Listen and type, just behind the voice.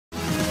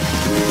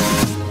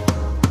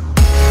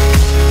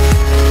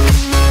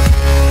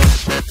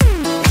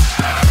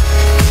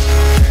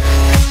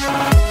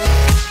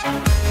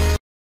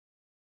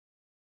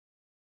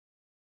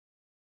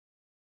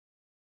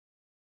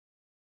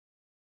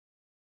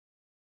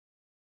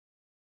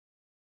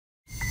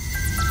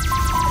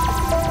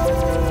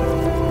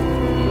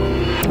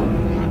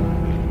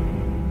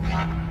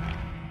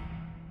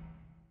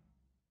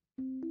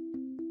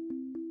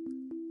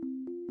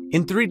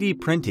In 3D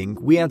printing,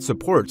 we add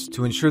supports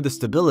to ensure the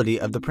stability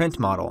of the print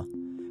model.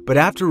 But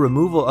after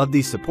removal of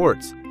these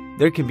supports,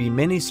 there can be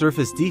many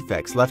surface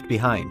defects left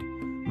behind,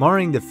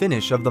 marring the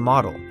finish of the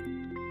model.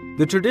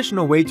 The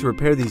traditional way to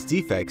repair these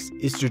defects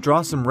is to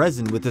draw some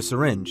resin with a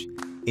syringe,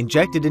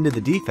 inject it into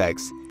the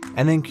defects,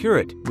 and then cure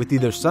it with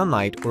either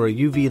sunlight or a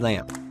UV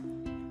lamp.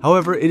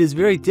 However, it is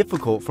very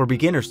difficult for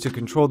beginners to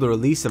control the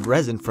release of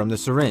resin from the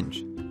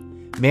syringe.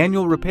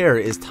 Manual repair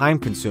is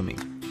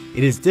time-consuming.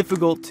 It is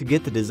difficult to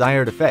get the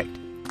desired effect,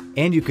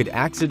 and you could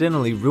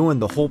accidentally ruin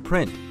the whole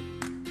print.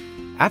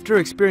 After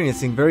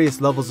experiencing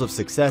various levels of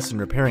success in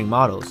repairing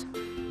models,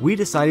 we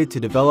decided to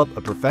develop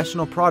a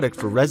professional product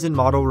for resin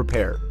model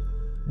repair,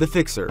 the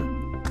fixer.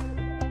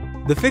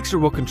 The fixer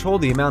will control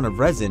the amount of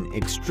resin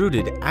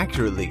extruded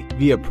accurately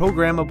via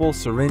programmable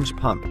syringe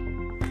pump.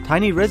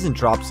 Tiny resin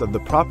drops of the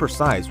proper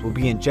size will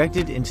be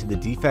injected into the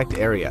defect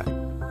area.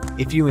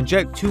 If you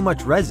inject too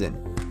much resin,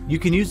 you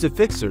can use the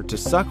fixer to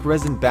suck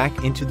resin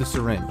back into the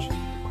syringe.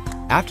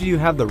 After you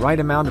have the right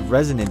amount of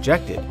resin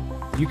injected,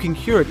 you can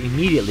cure it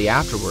immediately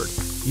afterward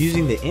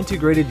using the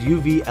integrated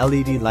UV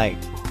LED light.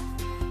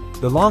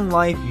 The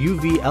long-life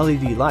UV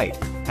LED light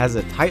has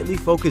a tightly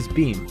focused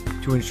beam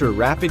to ensure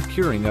rapid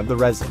curing of the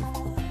resin.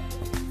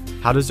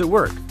 How does it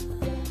work?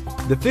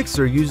 The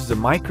fixer uses a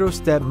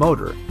micro-step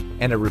motor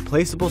and a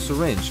replaceable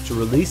syringe to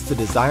release the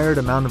desired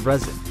amount of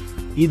resin,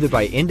 either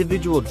by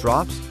individual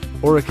drops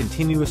or a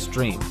continuous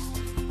stream.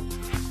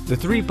 The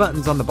 3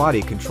 buttons on the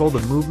body control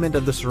the movement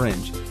of the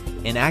syringe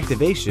and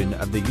activation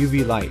of the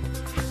UV light.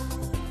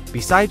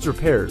 Besides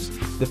repairs,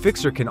 the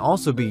fixer can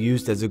also be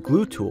used as a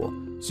glue tool,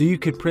 so you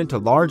could print a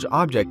large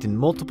object in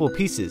multiple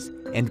pieces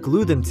and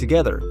glue them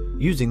together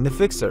using the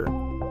fixer.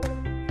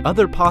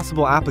 Other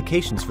possible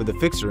applications for the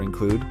fixer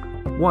include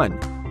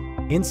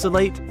 1.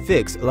 Insulate,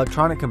 fix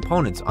electronic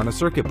components on a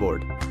circuit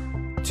board.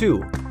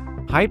 2.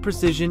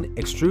 High-precision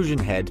extrusion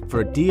head for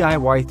a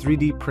DIY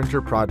 3D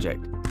printer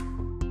project.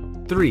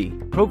 3.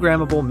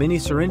 Programmable mini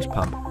syringe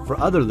pump for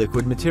other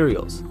liquid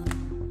materials.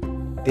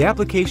 The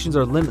applications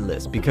are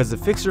limitless because the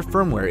fixer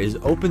firmware is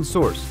open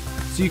source,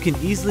 so you can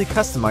easily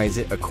customize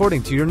it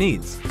according to your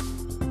needs.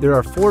 There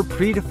are 4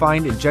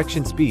 predefined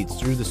injection speeds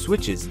through the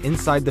switches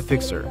inside the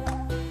fixer.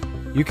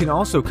 You can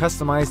also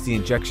customize the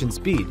injection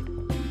speed,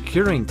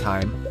 curing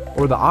time,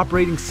 or the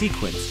operating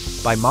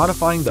sequence by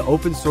modifying the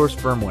open source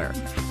firmware.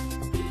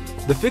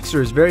 The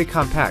fixer is very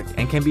compact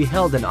and can be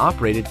held and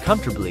operated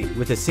comfortably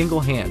with a single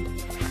hand.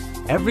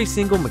 Every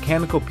single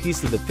mechanical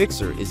piece of the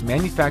fixer is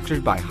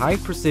manufactured by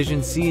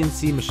high-precision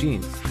CNC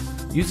machines,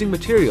 using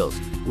materials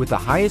with the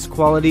highest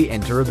quality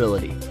and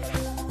durability.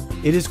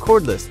 It is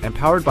cordless and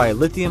powered by a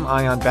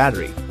lithium-ion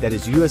battery that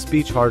is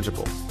USB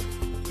chargeable.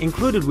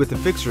 Included with the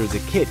fixer is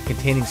a kit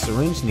containing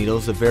syringe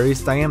needles of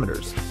various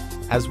diameters,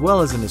 as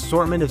well as an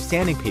assortment of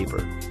sanding paper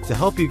to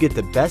help you get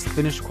the best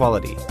finished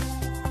quality.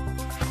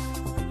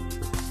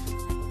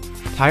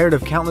 Tired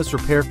of countless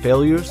repair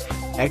failures,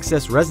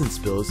 excess resin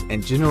spills,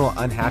 and general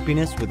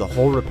unhappiness with the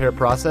whole repair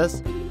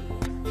process?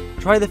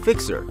 Try the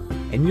fixer,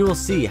 and you will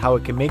see how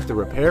it can make the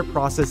repair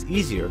process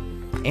easier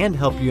and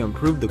help you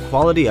improve the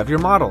quality of your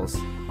models.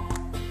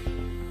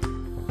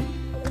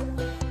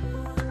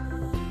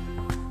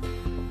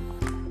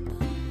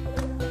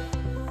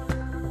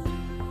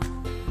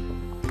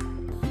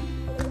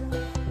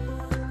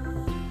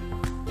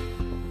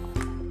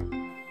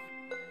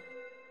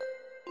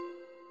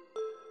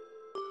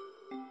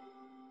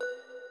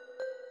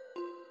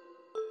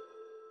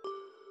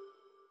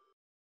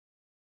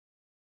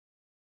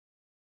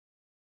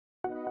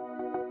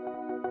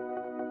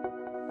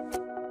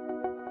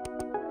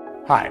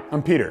 Hi,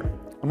 I'm Peter.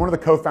 I'm one of the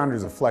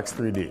co-founders of Flex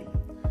 3D.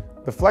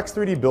 The Flex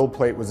 3D build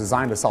plate was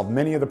designed to solve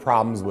many of the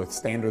problems with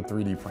standard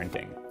 3D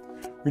printing.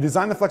 We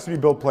designed the Flex 3D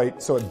build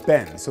plate so it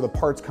bends, so the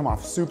parts come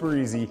off super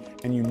easy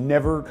and you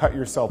never cut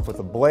yourself with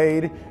a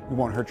blade, you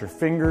won't hurt your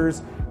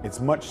fingers,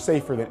 it's much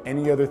safer than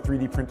any other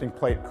 3D printing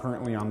plate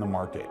currently on the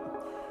market.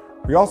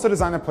 We also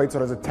designed the plate so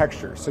it has a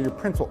texture, so your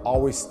prints will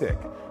always stick.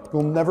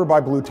 You'll never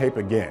buy blue tape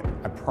again,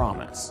 I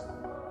promise.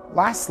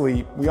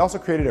 Lastly, we also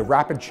created a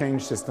rapid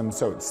change system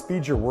so it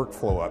speeds your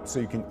workflow up so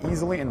you can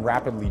easily and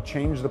rapidly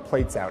change the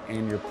plates out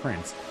and your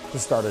prints to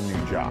start a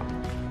new job.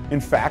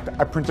 In fact,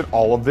 I printed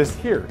all of this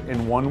here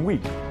in 1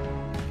 week.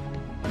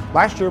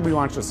 Last year, we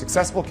launched a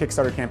successful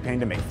Kickstarter campaign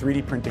to make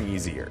 3D printing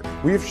easier.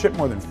 We have shipped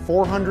more than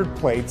 400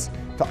 plates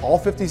to all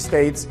 50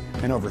 states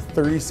and over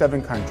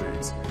 37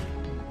 countries.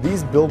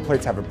 These build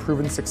plates have a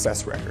proven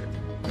success record.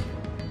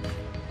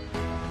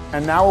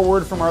 And now a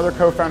word from our other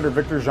co-founder,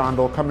 Victor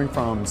Jandal, coming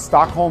from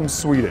Stockholm,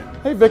 Sweden.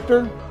 Hey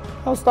Victor,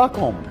 how's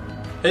Stockholm?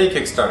 Hey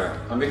Kickstarter,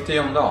 I'm Victor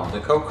Jandal, the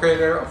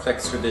co-creator of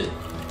Flex 3D.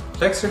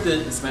 Flex 3D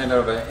is made out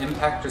of an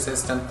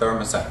impact-resistant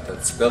thermoset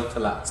that's built to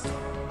last.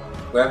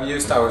 We have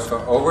used ours for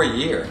over a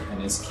year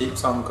and it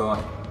keeps on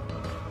going.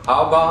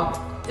 How about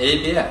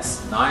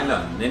ABS,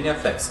 nylon, linear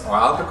flex or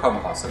outer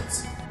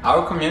composites?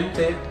 Our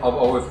community of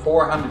over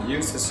 400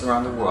 users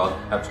around the world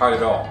have tried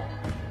it all,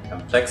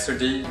 and Flex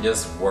 3D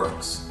just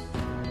works.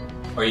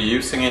 Are you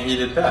using a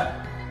heated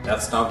bed?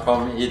 That's no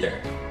problem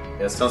either.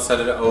 Just don't set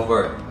it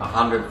over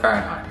 100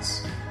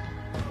 Fahrenheit.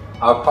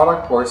 Our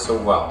product works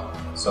so well,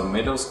 so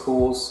middle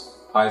schools,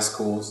 high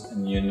schools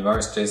and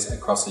universities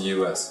across the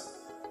US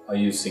are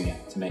using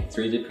it to make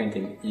 3D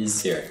printing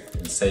easier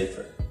and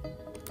safer.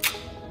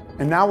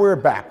 And now we're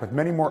back with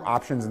many more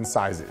options and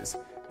sizes,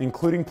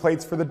 including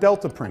plates for the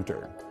Delta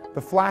printer,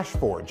 the Flash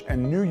Forge,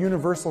 and new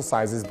universal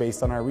sizes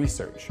based on our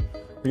research.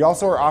 We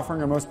also are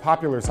offering our most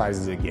popular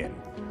sizes again.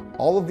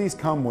 All of these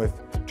come with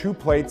 2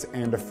 plates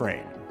and a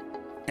frame.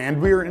 And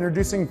we are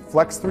introducing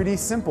Flex 3D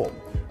Simple,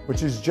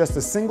 which is just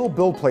a single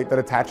build plate that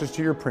attaches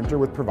to your printer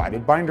with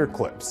provided binder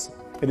clips.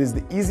 It is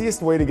the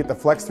easiest way to get the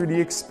Flex 3D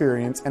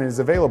experience and it is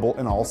available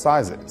in all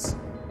sizes.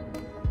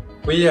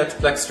 We at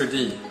Flex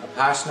 3D are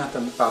passionate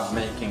about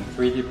making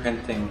 3D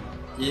printing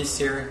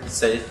easier,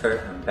 safer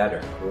and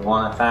better. We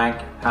want to thank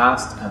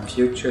past and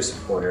future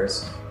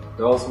supporters.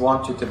 We also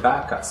want you to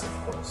back us, of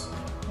course,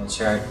 and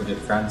share it with your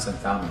friends and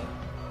family.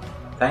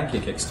 Thank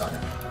you,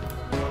 Kickstarter.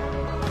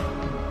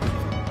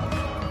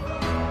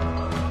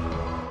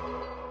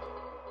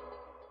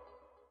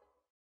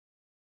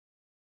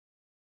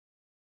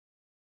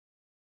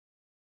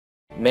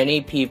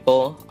 Many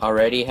people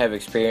already have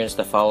experienced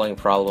the following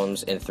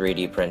problems in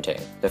 3D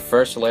printing. The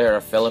first layer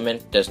of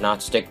filament does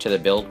not stick to the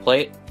build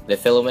plate. The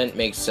filament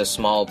makes a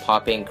small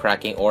popping,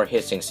 cracking, or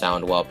hissing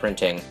sound while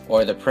printing,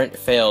 or the print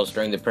fails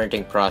during the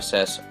printing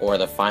process, or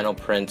the final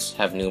prints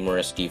have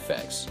numerous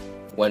defects.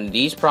 When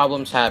these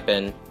problems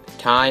happen,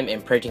 time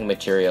and printing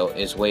material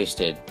is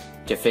wasted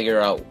to figure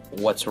out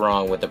what's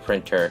wrong with the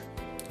printer.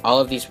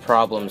 All of these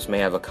problems may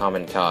have a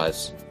common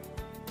cause: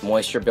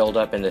 moisture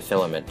buildup in the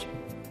filament.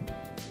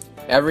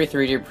 Every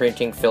 3D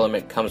printing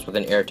filament comes with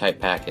an airtight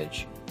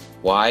package.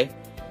 Why?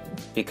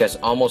 Because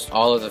almost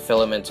all of the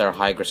filaments are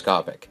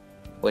hygroscopic,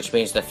 which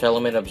means the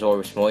filament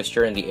absorbs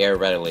moisture in the air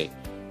readily.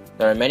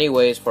 There are many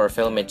ways for a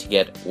filament to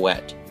get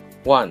wet.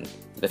 1.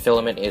 The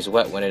filament is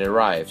wet when it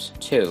arrives.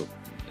 2.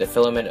 The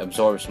filament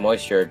absorbs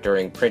moisture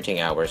during printing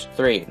hours.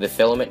 3. The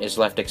filament is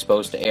left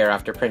exposed to air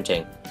after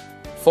printing.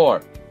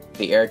 4.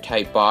 The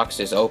airtight box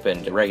is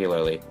opened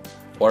regularly.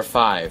 Or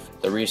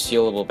 5. The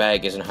resealable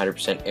bag isn't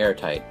 100%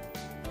 airtight.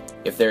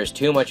 If there is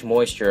too much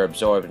moisture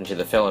absorbed into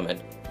the filament,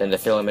 then the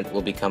filament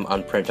will become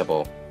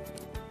unprintable.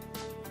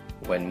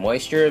 When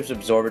moisture is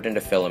absorbed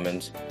into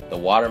filaments, the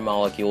water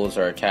molecules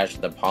are attached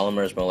to the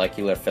polymer's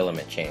molecular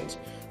filament chains,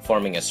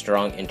 forming a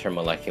strong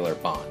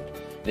intermolecular bond.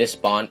 This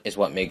bond is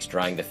what makes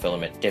drying the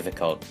filament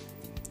difficult.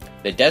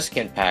 The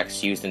desiccant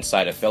packs used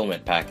inside a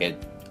filament package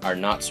are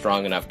not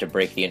strong enough to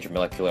break the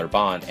intermolecular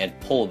bond and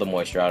pull the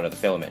moisture out of the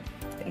filament.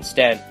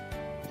 Instead,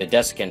 the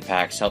desiccant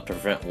packs help to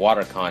prevent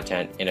water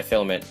content in a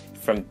filament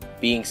from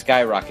being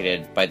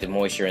skyrocketed by the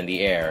moisture in the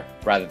air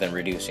rather than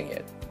reducing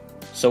it.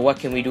 So what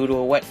can we do to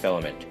a wet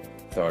filament?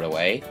 Throw it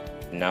away?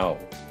 No.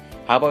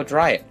 How about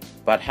dry it?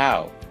 But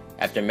how?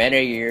 After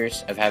many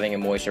years of having a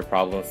moisture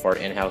problem for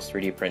in-house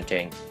 3D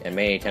printing and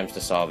many attempts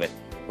to solve it,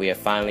 we have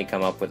finally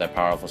come up with a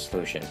powerful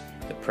solution: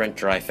 the Print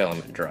Dry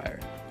Filament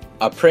Dryer.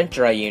 A print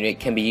dry unit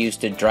can be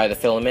used to dry the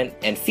filament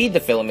and feed the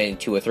filament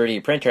into a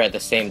 3D printer at the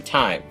same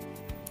time.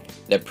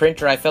 The Print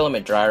Dry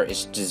Filament Dryer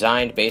is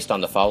designed based on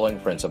the following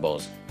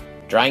principles: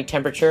 drying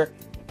temperature,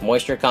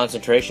 moisture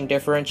concentration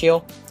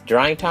differential,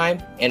 drying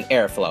time, and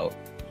airflow.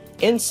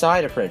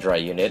 Inside a print dry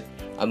unit,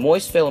 a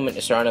moist filament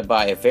is surrounded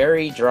by a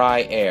very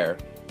dry air.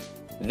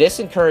 This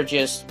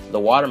encourages the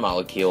water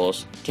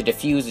molecules to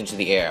diffuse into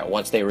the air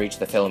once they reach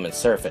the filament's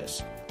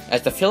surface.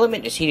 As the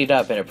filament is heated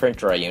up in a print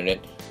dry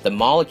unit, the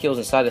molecules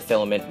inside the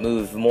filament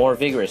move more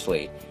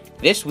vigorously.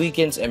 This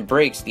weakens and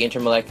breaks the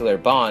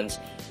intermolecular bonds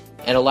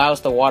and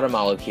allows the water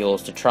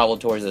molecules to travel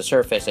towards the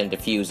surface and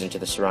diffuse into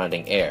the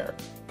surrounding air.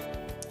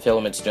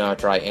 Filaments do not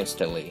dry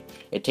instantly.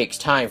 It takes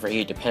time for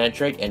heat to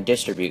penetrate and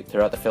distribute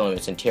throughout the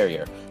filament's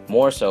interior,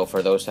 more so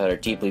for those that are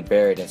deeply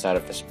buried inside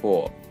of the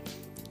spool.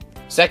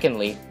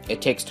 Secondly, it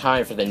takes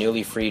time for the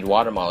newly freed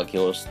water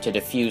molecules to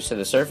diffuse to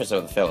the surface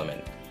of the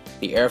filament.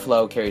 The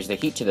airflow carries the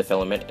heat to the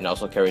filament and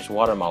also carries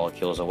water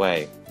molecules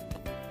away.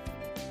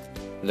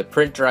 The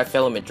Print Dry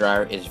Filament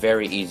Dryer is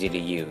very easy to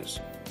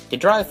use. To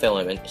dry a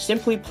filament,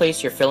 simply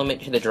place your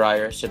filament to the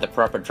dryer to the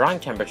proper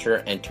drying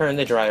temperature and turn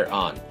the dryer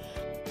on.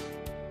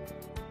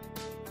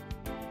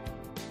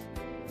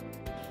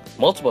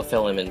 Multiple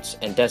filaments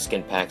and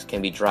desiccant packs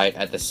can be dried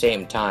at the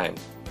same time.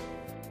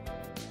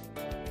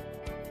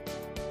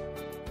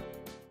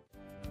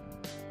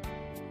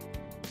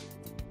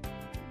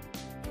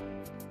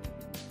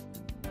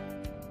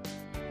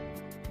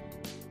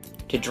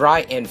 To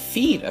dry and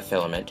feed a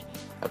filament,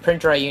 a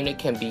print dry unit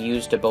can be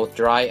used to both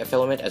dry a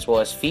filament as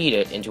well as feed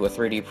it into a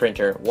 3D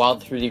printer while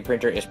the 3D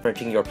printer is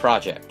printing your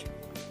project.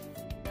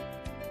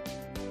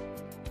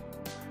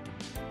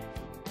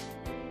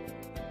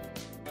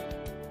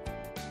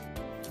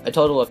 A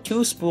total of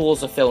 2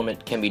 spools of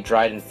filament can be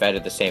dried and fed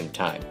at the same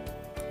time.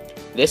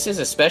 This is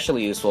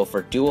especially useful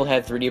for dual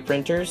head 3D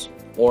printers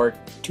or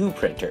 2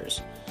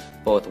 printers.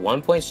 Both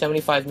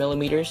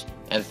 1.75mm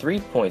and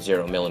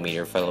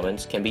 3.0mm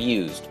filaments can be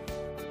used.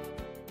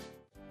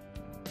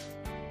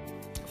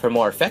 For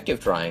more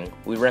effective drying,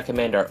 we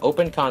recommend our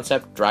open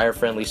concept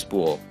dryer-friendly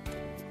spool.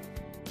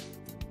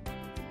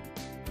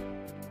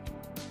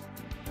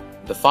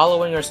 The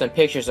following are some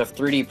pictures of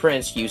 3D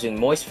prints using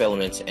moist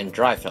filaments and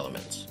dry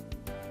filaments.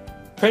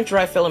 Print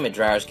dry filament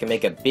dryers can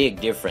make a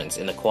big difference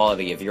in the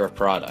quality of your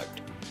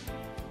product.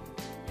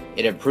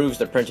 It improves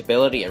the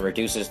printability and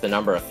reduces the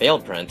number of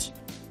failed prints.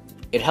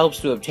 It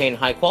helps to obtain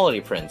high-quality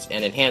prints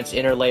and enhance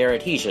interlayer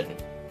adhesion,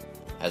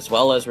 as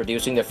well as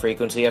reducing the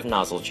frequency of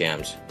nozzle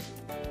jams.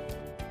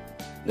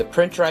 The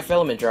print dry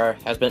filament dryer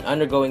has been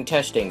undergoing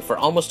testing for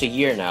almost a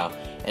year now,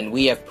 and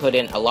we have put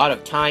in a lot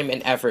of time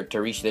and effort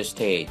to reach this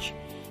stage.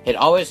 It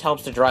always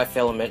helps to dry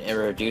filament and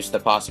reduce the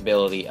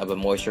possibility of a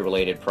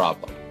moisture-related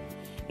problem.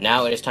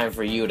 Now it is time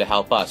for you to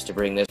help us to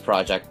bring this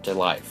project to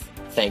life.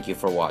 Thank you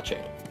for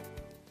watching.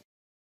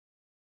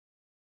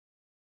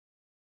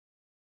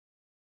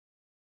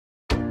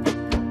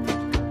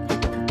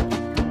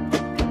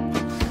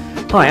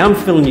 Hi, I'm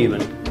Phil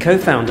Newman,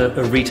 co-founder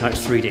of Retouch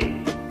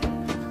 3D.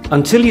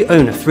 Until you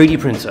own a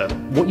 3D printer,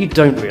 what you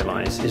don't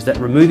realise is that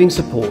removing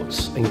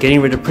supports and getting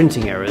rid of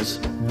printing errors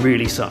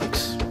really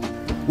sucks.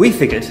 We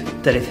figured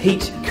that if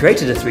heat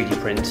created a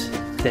 3D print,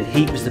 then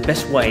heat was the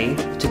best way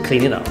to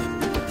clean it up.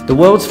 The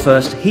world's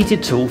first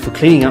heated tool for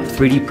cleaning up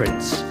 3D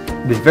prints,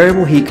 with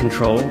variable heat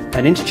control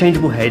and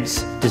interchangeable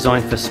heads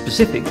designed for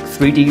specific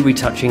 3D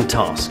retouching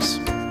tasks.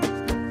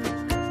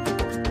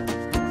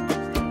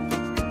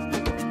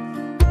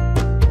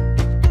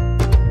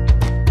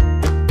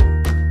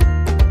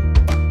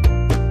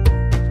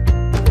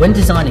 When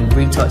designing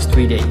Retouch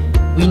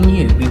 3D, we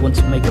knew we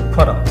wanted to make a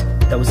product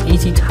that was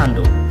easy to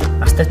handle,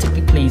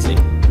 aesthetically pleasing,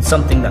 and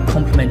something that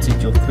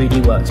complemented your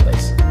 3D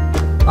workspace.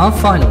 Our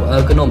final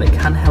ergonomic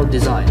handheld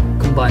design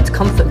combines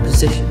comfort and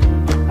precision,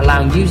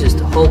 allowing users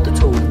to hold the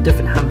tool in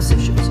different hand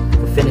positions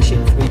for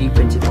finishing 3D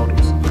printed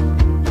models.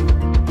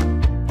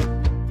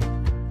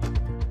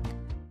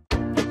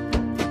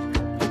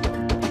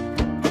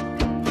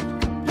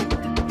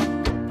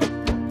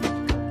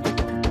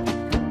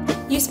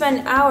 You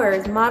spend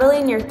hours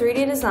modeling your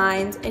 3D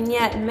designs, and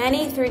yet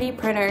many 3D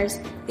printers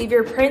leave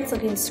your prints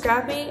looking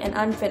scrappy and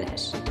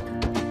unfinished.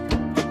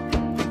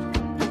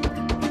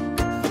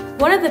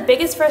 One of the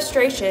biggest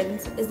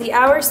frustrations is the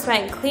hours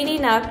spent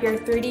cleaning up your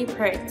 3D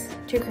prints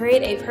to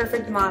create a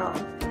perfect model.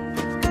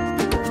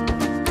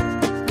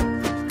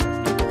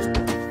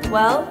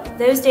 Well,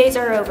 those days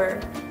are over.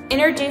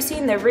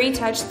 Introducing the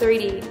Retouch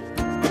 3D.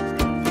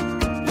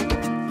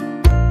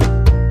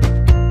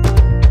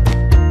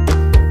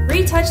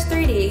 Retouch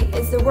 3D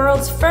is the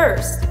world's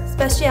first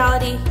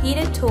specialty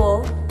heated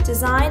tool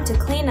designed to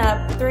clean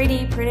up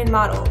 3D printed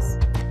models.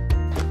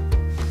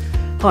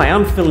 Hi,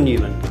 I'm Phil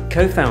Newman,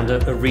 co-founder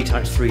of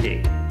Retouch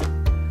 3D.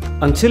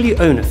 Until you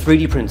own a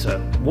 3D printer,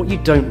 what you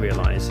don't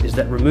realise is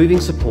that removing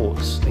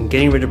supports and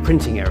getting rid of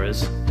printing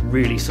errors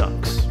really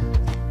sucks.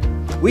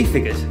 We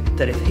figured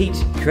that if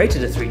heat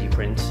created a 3D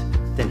print,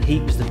 then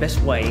heat was the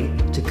best way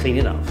to clean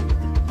it up.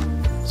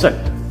 So,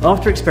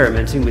 after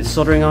experimenting with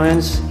soldering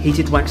irons,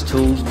 heated wax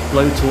tools,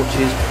 blow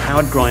torches,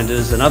 powered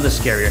grinders and other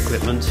scary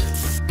equipment,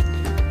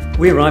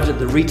 we arrived at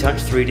the Retouch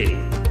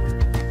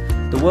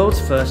 3D, the world's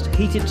first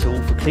heated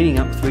tool for cleaning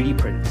up 3D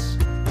prints,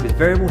 with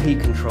variable heat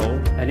control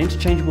and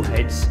interchangeable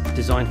heads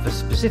designed for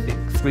specific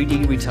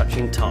 3D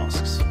retouching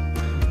tasks.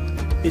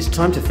 It's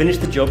time to finish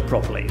the job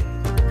properly.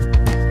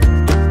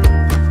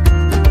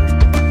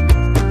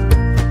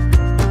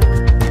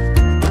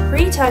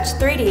 Retouch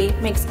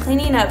 3D makes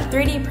cleaning up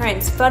 3D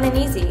prints fun and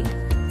easy.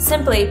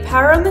 Simply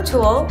power on the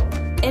tool,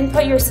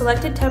 input your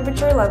selected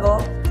temperature level,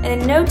 and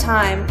in no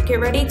time, get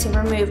ready to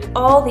remove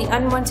all the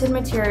unwanted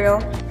material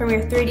from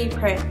your 3D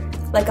print,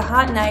 like a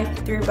hot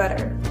knife through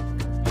butter.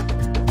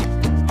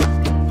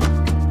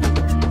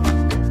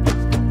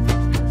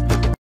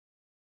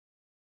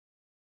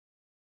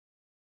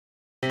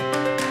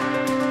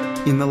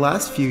 In the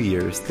last few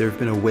years, there have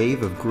been a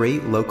wave of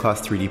great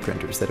low-cost 3D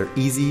printers that are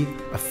easy,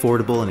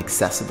 affordable, and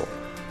accessible,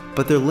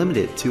 but they're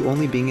limited to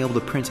only being able to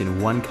print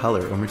in one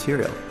color or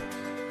material.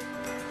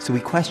 So we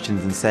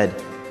questioned and said,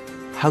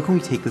 how can we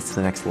take this to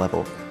the next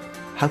level?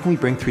 How can we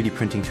bring 3D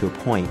printing to a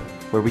point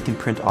where we can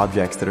print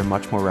objects that are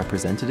much more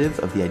representative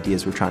of the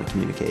ideas we're trying to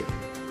communicate?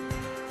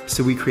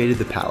 So we created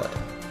the palette.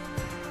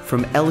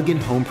 From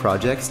elegant home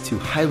projects to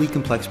highly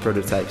complex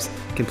prototypes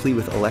complete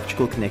with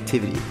electrical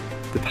connectivity,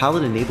 the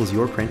palette enables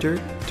your printer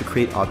to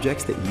create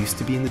objects that used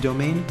to be in the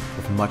domain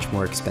of much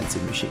more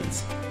expensive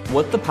machines.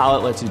 What the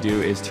palette lets you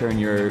do is turn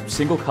your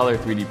single color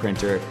 3D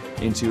printer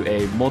into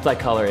a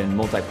multicolor and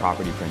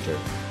multi-property printer.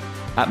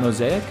 At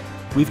Mosaic,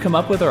 we've come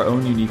up with our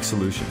own unique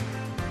solution.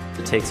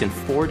 It takes in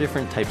 4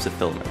 different types of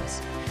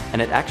filaments,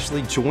 and it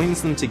actually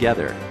joins them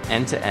together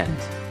end to end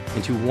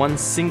into one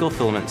single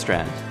filament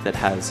strand that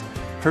has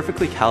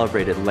perfectly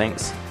calibrated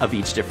lengths of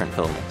each different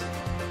filament.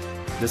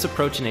 This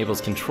approach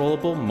enables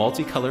controllable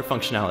multicolor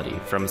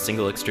functionality from a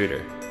single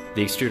extruder,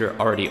 the extruder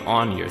already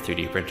on your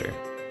 3D printer.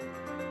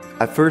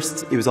 At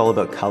first, it was all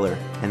about color,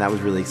 and that was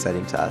really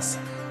exciting to us.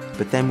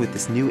 But then with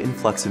this new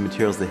influx of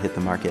materials that hit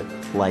the market,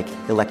 like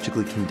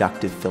electrically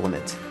conductive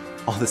filament,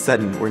 all of a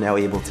sudden we're now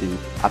able to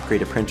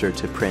upgrade a printer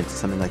to print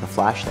something like a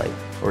flashlight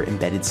or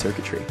embedded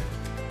circuitry.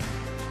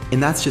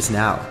 And that's just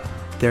now.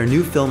 There are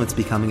new filaments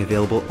becoming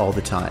available all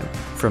the time,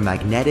 from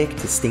magnetic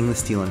to stainless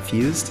steel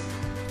infused,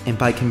 and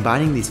by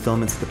combining these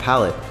filaments with the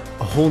palette,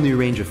 a whole new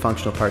range of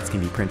functional parts can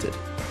be printed.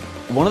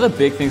 One of the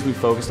big things we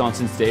focused on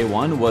since day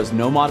one was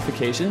no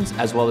modifications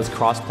as well as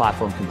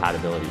cross-platform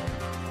compatibility.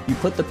 You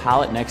put the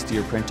palette next to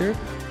your printer,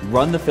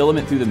 run the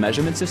filament through the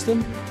measurement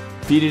system,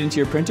 feed it into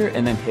your printer,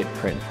 and then hit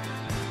print.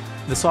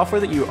 The software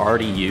that you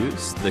already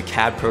use, the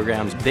CAD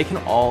programs, they can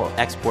all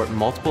export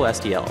multiple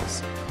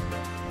STLs.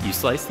 You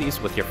slice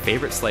these with your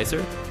favorite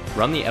slicer,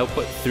 run the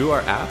output through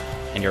our app,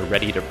 and you're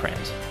ready to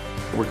print.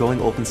 We're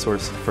going open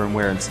source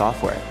firmware and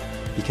software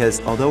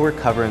because although we're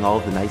covering all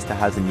of the nice to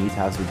haves and need to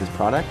haves with this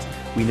product,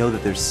 we know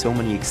that there's so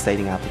many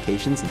exciting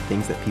applications and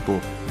things that people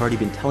have already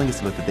been telling us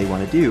about that they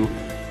want to do,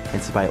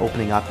 and so by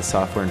opening up the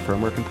software and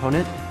firmware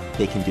component,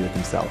 they can do it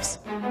themselves.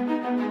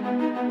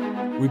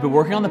 We've been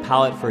working on the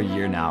palette for a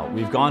year now.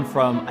 We've gone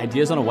from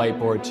ideas on a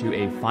whiteboard to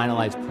a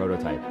finalized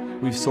prototype.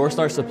 We've sourced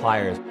our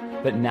suppliers,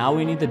 but now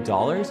we need the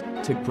dollars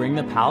to bring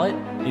the palette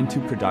into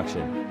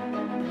production.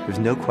 There's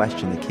no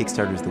question that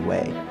Kickstarter is the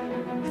way.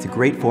 It's a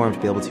great forum to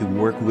be able to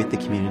work with the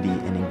community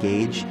and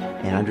engage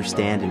and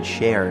understand and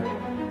share.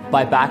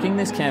 By backing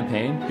this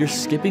campaign, you're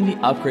skipping the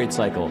upgrade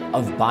cycle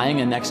of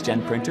buying a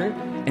next-gen printer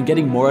and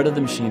getting more out of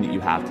the machine that you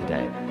have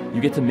today.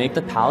 You get to make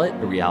the palette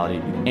a reality,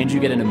 and you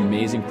get an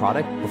amazing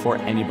product before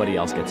anybody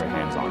else gets their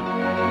hands on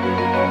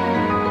it.